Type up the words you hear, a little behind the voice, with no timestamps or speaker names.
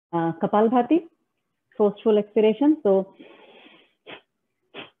Kapalabhati, forceful expiration. So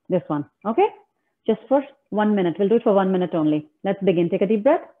this one, okay? Just for 1 minute. We'll do it for 1 minute only. Let's begin. Take a deep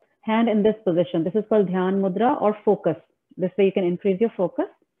breath. Hand in this position. This is called Dhyan Mudra or focus. This way you can increase your focus.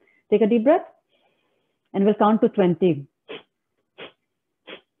 Take a deep breath and we'll count to 20.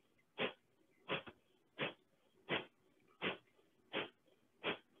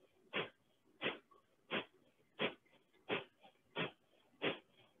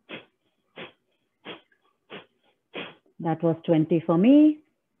 That was 20 for me.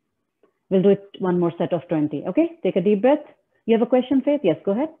 We'll do it one more set of 20. Okay, take a deep breath. You have a question, Faith? Yes,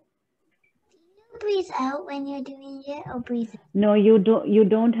 go ahead. Do you breathe out when you're doing it or breathe in? No, you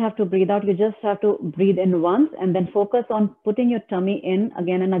don't have to breathe out. You just have to breathe in once and then focus on putting your tummy in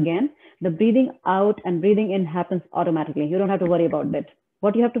again and again. The breathing out and breathing in happens automatically. You don't have to worry about that.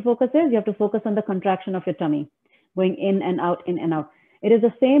 What you have to focus is, you have to focus on the contraction of your tummy, going in and out, in and out. It is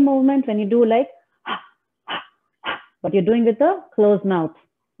the same movement when you do like, but you're doing with the closed mouth.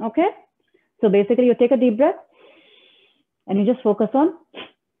 Okay? So basically you take a deep breath and you just focus on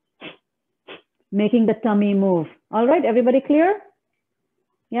making the tummy move. All right, everybody clear?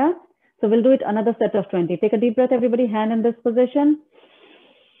 Yeah? So we'll do it another set of 20. Take a deep breath, everybody, hand in this position.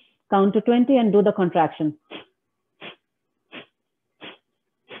 Count to 20 and do the contraction.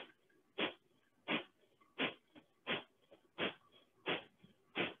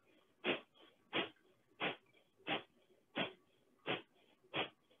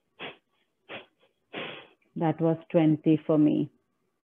 That was 20 for me.